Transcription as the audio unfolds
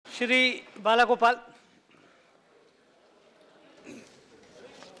Shri Balagopal.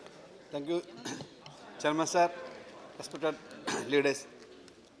 Thank you, Chairman Sir, respected leaders.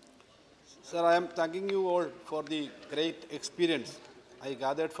 Sir, I am thanking you all for the great experience I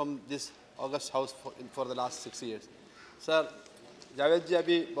gathered from this August House for the last 6 years. Sir, Javed ji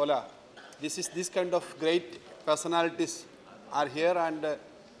abhi bola, this kind of great personalities are here, and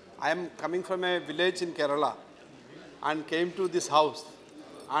I am coming from a village in Kerala and came to this house.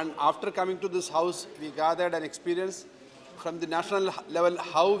 And after coming to this house, we gathered an experience from the national level,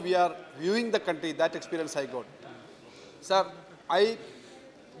 how we are viewing the country. That experience I got. Sir,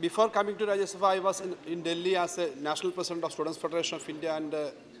 before coming to Rajya Sabha, I was in Delhi as a National President of Students' Federation of India and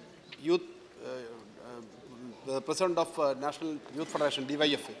the President of National Youth Federation,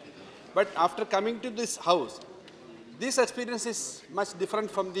 DYFA. But after coming to this house, this experience is much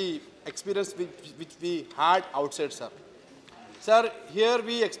different from the experience which we had outside, sir. Sir, here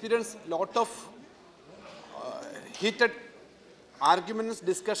we experienced a lot of heated arguments,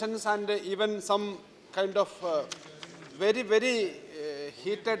 discussions, and even some kind of very, very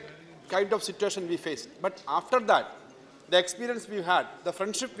heated kind of situation we faced. But after that, the experience we had, the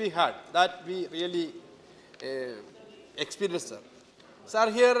friendship we had, that we really experienced, sir. Sir,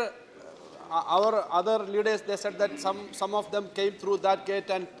 here our other leaders, they said that some of them came through that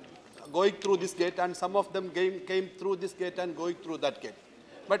gate and going through this gate, and some of them came through this gate and going through that gate.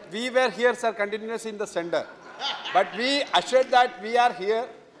 But we were here, sir, continuously in the center. But we assured that we are here.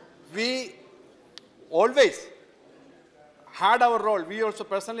 We always had our role. We also,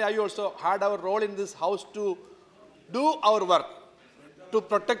 personally, I also had our role in this house to do our work, to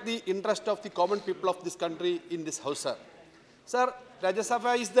protect the interest of the common people of this country in this house, sir. Sir, Rajya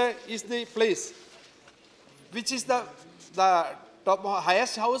Sabha is the place which is the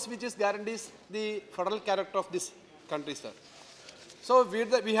highest house which is guarantees the federal character of this country, sir. So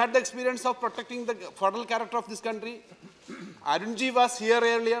we had the experience of protecting the federal character of this country. Arunji was here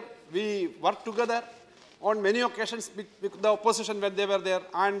earlier. We worked together on many occasions with the opposition when they were there.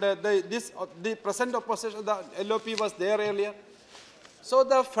 And the present opposition, the LOP was there earlier. So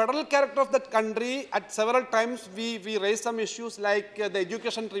the federal character of the country, at several times we raised some issues like the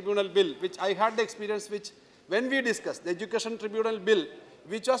Education Tribunal Bill, which I had the experience which when we discussed the Education Tribunal Bill,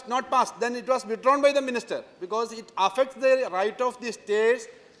 which was not passed, then it was withdrawn by the minister because it affects the right of the states.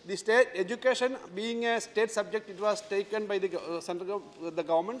 The state education being a state subject, it was taken by the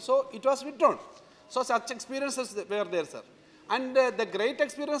government, so it was withdrawn. So such experiences were there, sir. And the great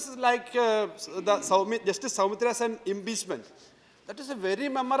experiences like Justice Saumitra's impeachment, that is a very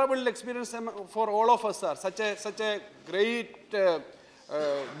memorable experience for all of us, sir. Such a great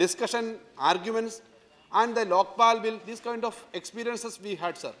discussion, arguments, and the Lokpal bill, these kind of experiences we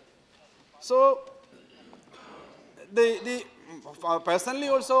had, sir. So, personally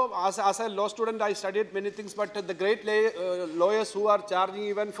also, as a law student, I studied many things, but the great lawyers who are charging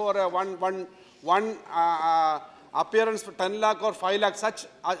even for one appearance for 10 lakh or 5 lakh,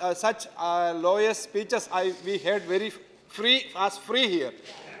 such lawyers' speeches we heard very free here.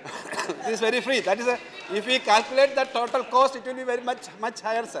 It is very free. That is, if we calculate the total cost, it will be very much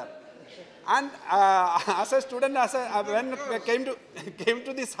higher, sir. And as a student, when I came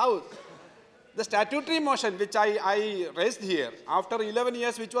to this house, the statutory motion which I raised here after 11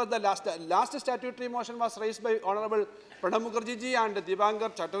 years, which was the last statutory motion, was raised by Honorable Pranab Mukherjee ji and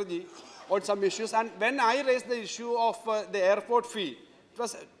Dibankar Chatterjee on some issues. And when I raised the issue of the airport fee, it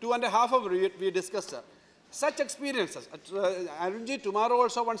was 2.5 hours we discussed, sir. Such experiences. Arunji, tomorrow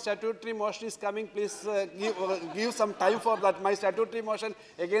also one statutory motion is coming. Please give some time for that. My statutory motion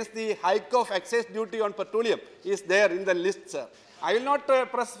against the hike of excess duty on petroleum is there in the list, sir. I will not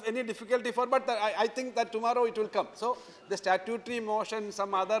press any difficulty for, but I think that tomorrow it will come. So the statutory motion,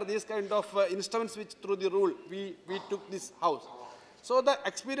 some other these kind of instruments which through the rule we took this house. So the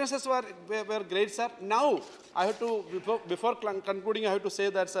experiences were great, sir. Now I have to, before concluding, I have to say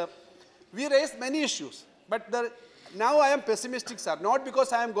that, sir, we raised many issues. But now I am pessimistic, sir, not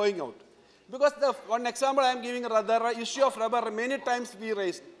because I am going out. Because one example I am giving, the issue of rubber, many times we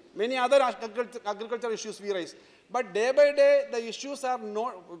raised. Many other agricultural issues we raised. But day by day, the issues are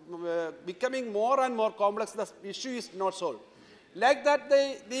becoming more and more complex. The issue is not solved. Like that,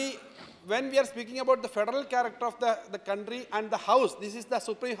 when we are speaking about the federal character of the country and the house, this is the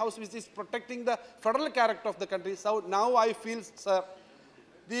Supreme House which is protecting the federal character of the country. So now I feel, sir,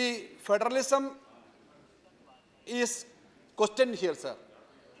 the federalism is questioned here, sir.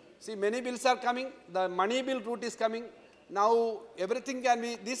 See, many bills are coming. The money bill route is coming. Now, everything can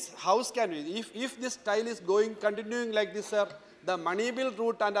be, this house can be. If this style is continuing like this, sir, the money bill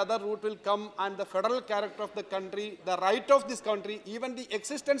route and other route will come, and the federal character of the country, the right of this country, even the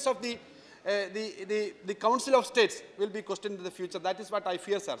existence of the Council of States will be questioned in the future. That is what I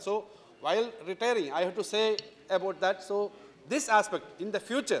fear, sir. So while retiring, I have to say about that. So this aspect, in the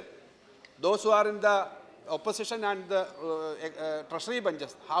future, those who are in the opposition and the treasury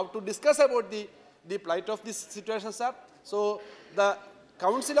benches have to discuss about the plight of this situation, sir. So the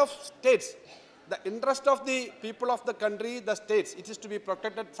Council of States, the interest of the people of the country, the states, it is to be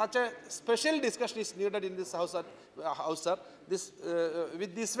protected. Such a special discussion is needed in this house, sir. This,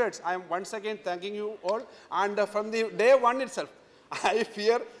 with these words, I am once again thanking you all. And from the day one itself, I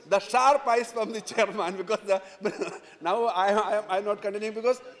fear the sharp eyes from the chairman, because now I am not continuing,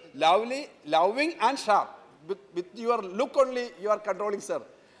 because loving and sharp. With your look only, you are controlling, sir.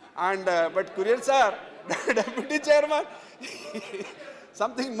 And but Kurian sir, deputy chairman,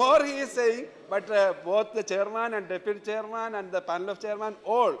 something more he is saying, but both the chairman and deputy chairman and the panel of chairman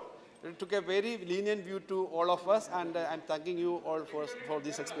all took a very lenient view to all of us, and I'm thanking you all for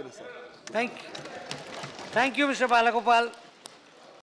this experience, sir. Thank you, Mr. Balagopal.